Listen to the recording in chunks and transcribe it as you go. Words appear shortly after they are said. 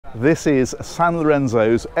This is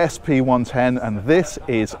Sanlorenzo's SP110 and this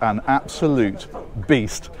is an absolute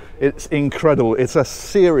beast. It's incredible. It's a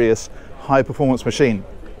serious high performance machine.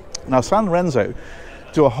 Now Sanlorenzo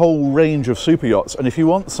do a whole range of super yachts, and if you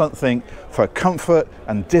want something for comfort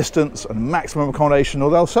and distance and maximum accommodation, well,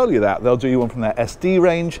 they'll sell you that. They'll do you one from their SD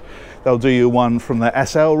range, they'll do you one from their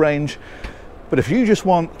SL range. But if you just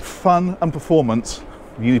want fun and performance,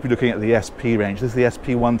 you need to be looking at the SP range. This is the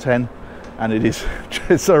SP110, and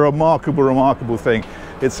it's a remarkable thing.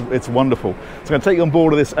 It's wonderful. So I'm going to take you on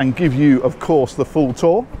board of this and give you, of course, the full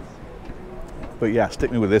tour. But yeah,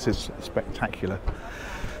 stick me with this, it's spectacular.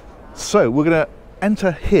 So we're going to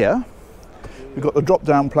enter here. We've got the drop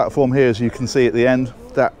down platform here, as you can see at the end.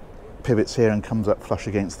 That pivots here and comes up flush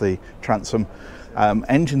against the transom.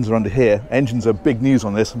 Engines are under here. Engines are big news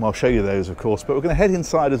on this, and I'll show you those, of course. But we're going to head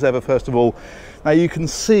inside as ever, first of all. Now you can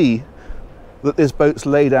see that this boat's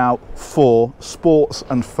laid out for sports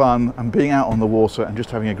and fun and being out on the water and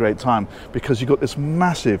just having a great time, because you've got this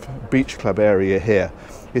massive beach club area here.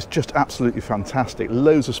 It's just absolutely fantastic.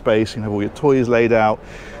 Loads of space, you can have all your toys laid out.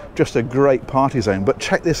 Just a great party zone. But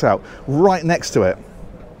check this out, right next to it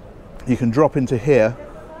you can drop into here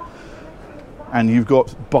and you've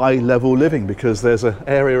got bi-level living, because there's an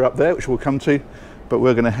area up there which we'll come to, but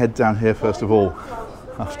we're going to head down here first of all.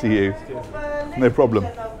 After you. No problem.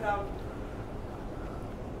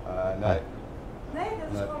 No.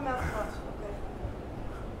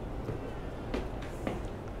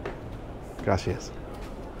 Gracias.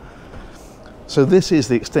 So this is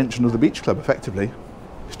the extension of the beach club, effectively.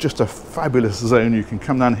 It's just a fabulous zone. You can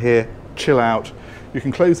come down here, chill out. You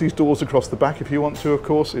can close these doors across the back if you want to, of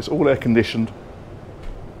course. It's all air conditioned.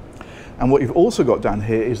 And what you've also got down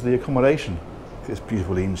here is the accommodation. This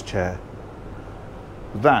beautiful Eames chair.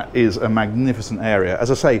 That is a magnificent area.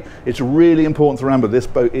 As I say, it's really important to remember this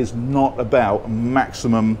boat is not about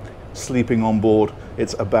maximum sleeping on board.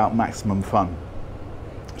 It's about maximum fun.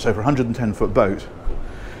 So for a 110-foot boat,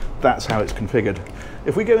 that's how it's configured.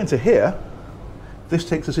 If we go into here, this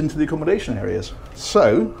takes us into the accommodation areas.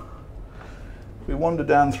 So if we wander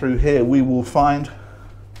down through here, we will find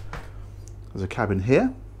there's a cabin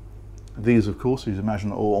here. These, of course, you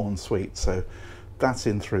imagine, are all en suite. So that's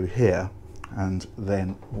in through here. And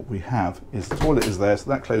then what we have is the toilet is there, so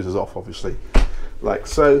that closes off, obviously, like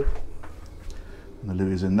so. And the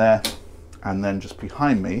loo is in there. And then just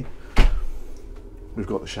behind me, we've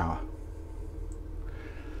got the shower.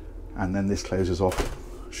 And then this closes off,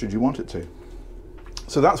 should you want it to.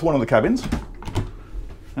 So that's one of the cabins.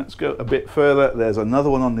 Let's go a bit further. There's another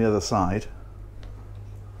one on the other side.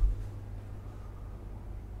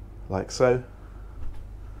 Like so.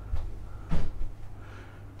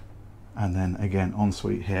 And then again,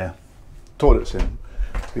 ensuite here. Toilets in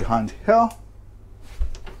behind here.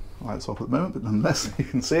 Lights off at the moment, but nonetheless you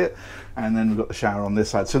can see it. And then we've got the shower on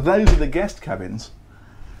this side. So those are the guest cabins.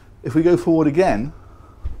 If we go forward again,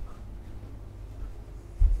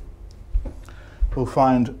 we'll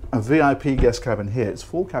find a VIP guest cabin here. It's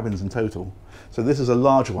 4 cabins in total. So this is a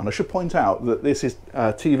larger one. I should point out that this is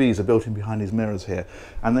TVs are built in behind these mirrors here,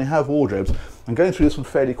 and they have wardrobes. I'm going through this one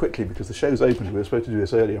fairly quickly because the show's open. We were supposed to do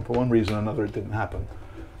this earlier, and for one reason or another it didn't happen.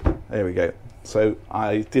 There we go. So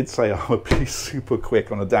I did say I would be super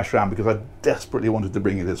quick on a dash round because I desperately wanted to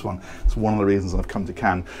bring you this one. It's one of the reasons I've come to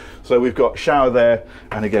Cannes. So we've got shower there,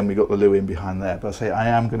 and again we've got the loo in behind there. But I say I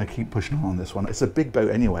am going to keep pushing on this one. It's a big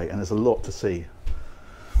boat anyway, and there's a lot to see.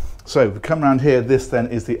 So if we come around here, this then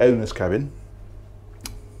is the owner's cabin.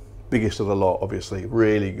 Biggest of the lot, obviously,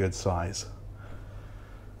 really good size.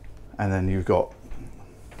 And then you've got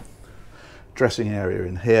dressing area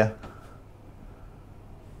in here.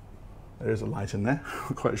 There is a light in there,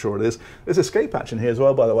 I'm quite sure it is. There's a escape hatch in here as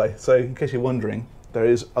well, by the way. So in case you're wondering, there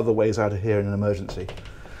is other ways out of here in an emergency.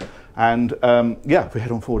 And yeah, if we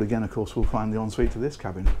head on forward again, of course, we'll find the ensuite to this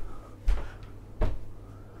cabin.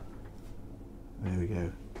 There we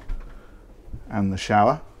go. And the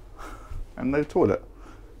shower, and no toilet.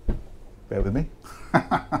 Bear with me.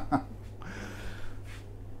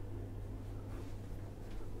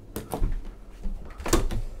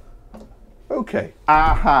 Okay,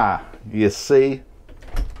 aha, you see,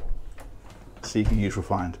 seeking you shall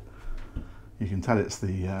find. You can tell it's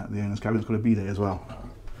the owner's cabin. It's got a bidet as well.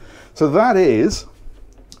 So that is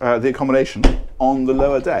the accommodation on the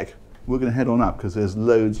lower deck. We're going to head on up because there's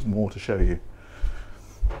loads more to show you.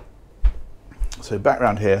 So back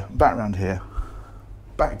round here, back down here.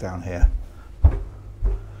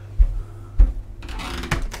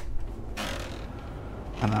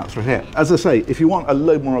 And out through here. As I say, if you want a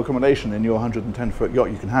load more accommodation in your 110-foot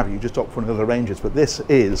yacht, you can have it. You just opt for one of the ranges. But this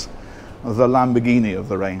is the Lamborghini of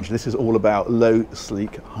the range. This is all about low,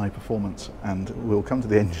 sleek, high performance, and we'll come to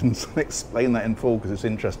the engines and explain that in full because it's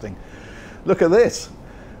interesting. Look at this,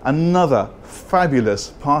 another fabulous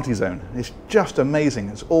party zone. It's just amazing.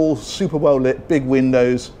 It's all super well lit, big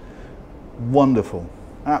windows, wonderful,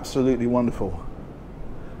 absolutely wonderful.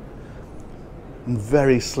 And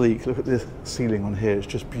very sleek. Look at this ceiling on here, it's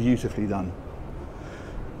just beautifully done.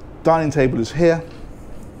 Dining table is here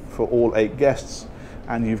for all 8 guests,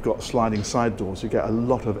 and you've got sliding side doors. You get a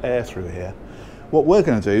lot of air through here. What we're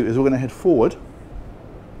going to do is we're going to head forward.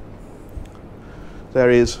 There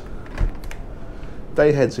is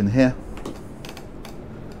day heads in here.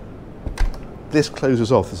 This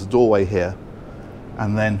closes off, there's a doorway here,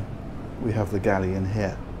 and then we have the galley in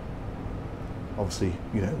here. Obviously,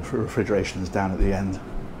 you know, refrigeration is down at the end.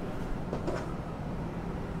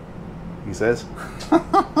 He says.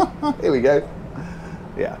 Here we go.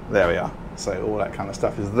 Yeah, there we are. So all that kind of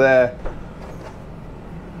stuff is there.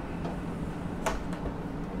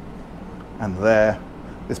 And there.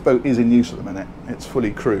 This boat is in use at the minute. It's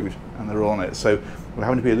fully crewed and they're all on it. So we're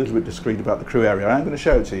having to be a little bit discreet about the crew area. I'm going to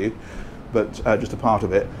show it to you, but just a part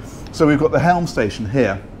of it. So we've got the helm station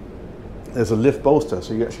here. There's a lift bolster,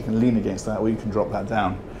 so you actually can lean against that, or you can drop that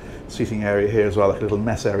down. Seating area here as well, like a little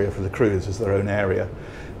mess area for the crew. This is their own area.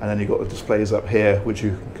 And then you've got the displays up here, which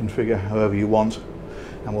you can configure however you want.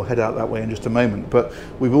 And we'll head out that way in just a moment. But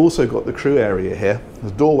we've also got the crew area here.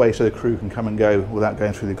 There's a doorway so the crew can come and go without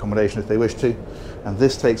going through the accommodation if they wish to. And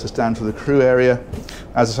this takes us down to the crew area.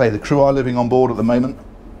 As I say, the crew are living on board at the moment.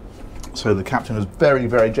 So the captain has very,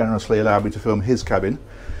 very generously allowed me to film his cabin.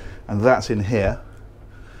 And that's in here.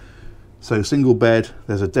 So single bed,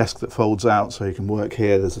 there's a desk that folds out so you can work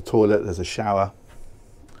here, there's a toilet, there's a shower,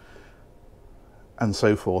 and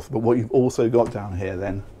so forth. But what you've also got down here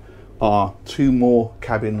then are 2 more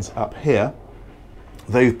cabins up here.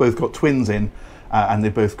 They've both got twins in, and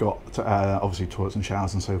they've both got obviously toilets and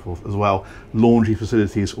showers and so forth as well. Laundry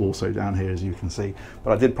facilities also down here, as you can see.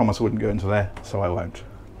 But I did promise I wouldn't go into there, so I won't.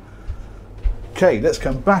 Okay, let's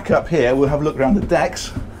come back up here. We'll have a look around the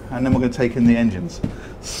decks, and then we're going to take in the engines.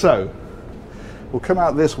 So we'll come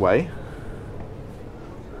out this way.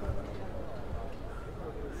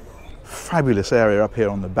 Fabulous area up here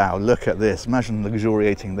on the bow. Look at this. Imagine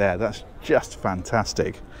luxuriating there. That's just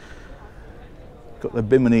fantastic. Got the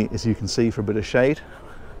bimini, as you can see, for a bit of shade.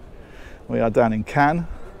 We are down in Cannes,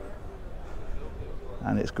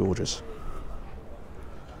 and it's gorgeous.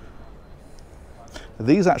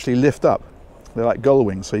 These actually lift up. They're like gull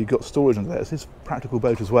wings, so you've got storage under there. This is a practical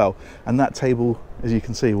boat as well. And that table, as you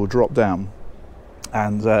can see, will drop down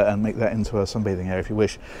and make that into a sunbathing area if you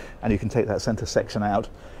wish. And you can take that centre section out,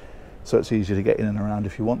 so it's easier to get in and around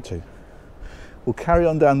if you want to. We'll carry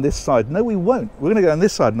on down this side. No, we won't. We're going to go on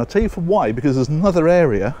this side, and I'll tell you for why, because there's another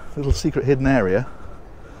area, a little secret hidden area,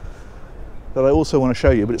 that I also want to show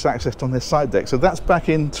you, but it's accessed on this side deck. So that's back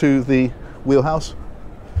into the wheelhouse.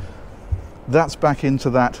 That's back into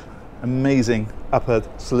that amazing upper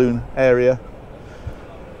saloon area.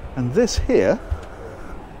 And this here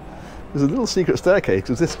is a little secret staircase,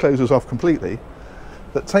 because this closes off completely,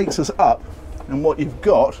 that takes us up, and what you've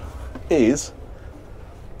got is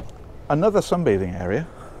another sunbathing area,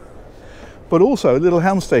 but also a little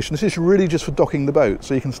helm station. This is really just for docking the boat,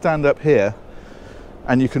 so you can stand up here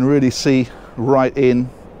and you can really see right in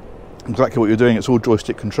exactly what you're doing. It's all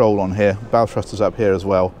joystick control on here. Bow thrusters up here as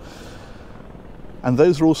well, and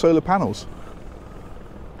those are all solar panels.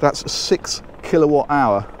 That's 6 kilowatt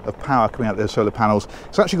hour of power coming out of those solar panels.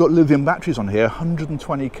 It's actually got lithium batteries on here,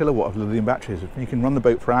 120 kilowatt of lithium batteries. You can run the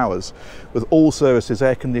boat for hours with all services,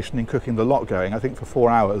 air conditioning, cooking, the lot going, I think for 4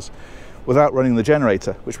 hours, without running the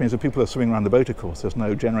generator, which means that people are swimming around the boat, of course, there's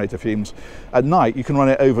no generator fumes. At night, you can run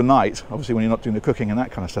it overnight, obviously when you're not doing the cooking and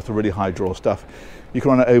that kind of stuff, the really high draw stuff. You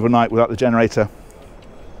can run it overnight without the generator,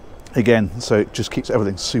 again, so it just keeps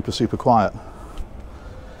everything super, super quiet.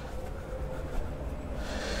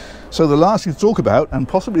 So the last thing to talk about, and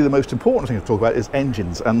possibly the most important thing to talk about, is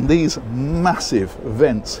engines. And these massive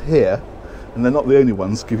vents here, and they're not the only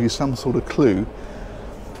ones, give you some sort of clue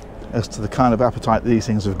as to the kind of appetite these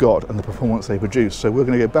things have got and the performance they produce. So we're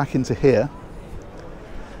going to go back into here.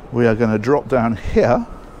 We are going to drop down here.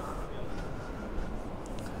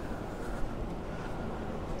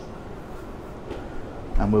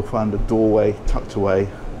 And we'll find a doorway tucked away.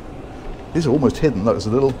 These are almost hidden. Look, there's a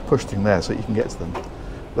little push thing there so you can get to them.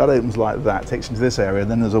 That opens like that, takes you into this area, and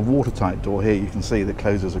then there's a watertight door here you can see that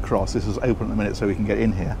closes across. This is open at the minute so we can get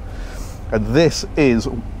in here. And this is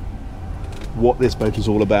what this boat is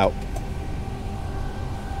all about.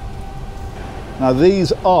 Now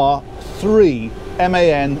these are 3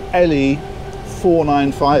 MAN LE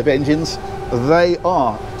 495 engines. They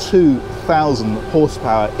are 2,000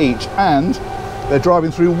 horsepower each, and they're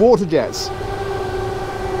driving through water jets.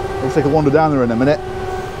 We'll take a wander down there in a minute.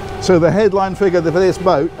 So the headline figure for this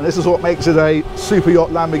boat, and this is what makes it a super yacht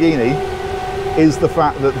Lamborghini, is the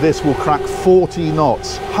fact that this will crack 40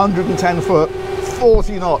 knots, 110 foot,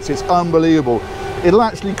 40 knots. It's unbelievable. It'll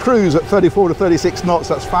actually cruise at 34 to 36 knots.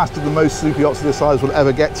 That's faster than most super yachts of this size will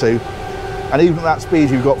ever get to. And even at that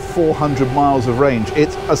speed, you've got 400 miles of range.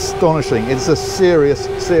 It's astonishing. It's a serious,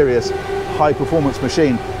 serious high performance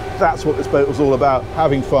machine. That's what this boat was all about,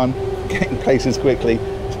 having fun, getting places quickly.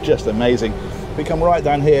 It's just amazing. We come right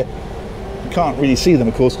down here. You can't really see them,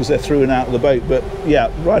 of course, because they're through and out of the boat, but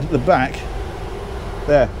yeah, right at the back,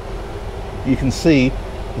 there, you can see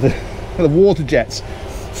the water jets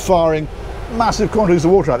firing massive quantities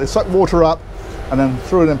of water out. They suck water up and then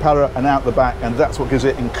through an impeller and out the back, and that's what gives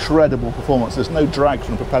it incredible performance. There's no drag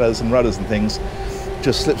from propellers and rudders and things. It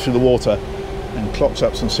just slips through the water and clocks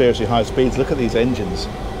up some seriously high speeds. Look at these engines.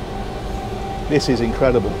 This is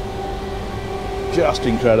incredible. Just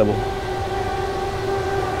incredible.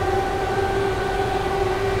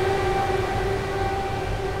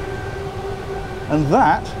 And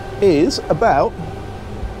that is about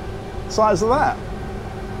the size of that.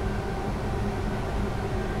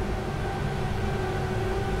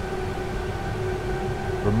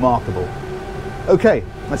 Remarkable. Okay,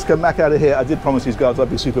 let's come back out of here. I did promise these guys I'd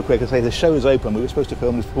be super quick. I say the show is open. We were supposed to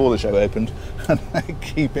film this before the show opened, and they're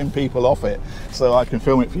keeping people off it so I can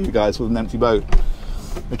film it for you guys with an empty boat,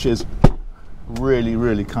 which is really,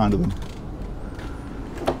 really kind of them.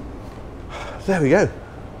 There we go.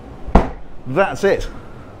 That's it.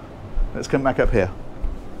 Let's come back up here.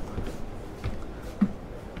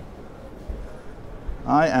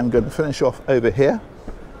 I am going to finish off over here.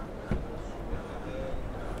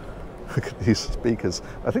 Look at these speakers.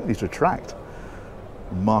 I think these retract.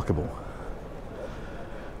 Remarkable.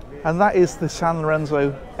 And that is the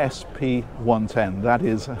Sanlorenzo SP110. That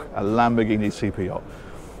is a Lamborghini super yacht.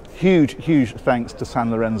 Huge, huge thanks to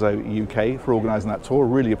Sanlorenzo UK for organising that tour.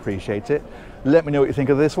 Really appreciate it. Let me know what you think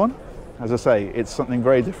of this one. As I say, it's something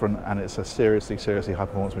very different, and it's a seriously, seriously high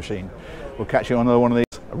performance machine. We'll catch you on another one of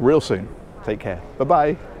these real soon. Take care.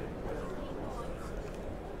 Bye-bye.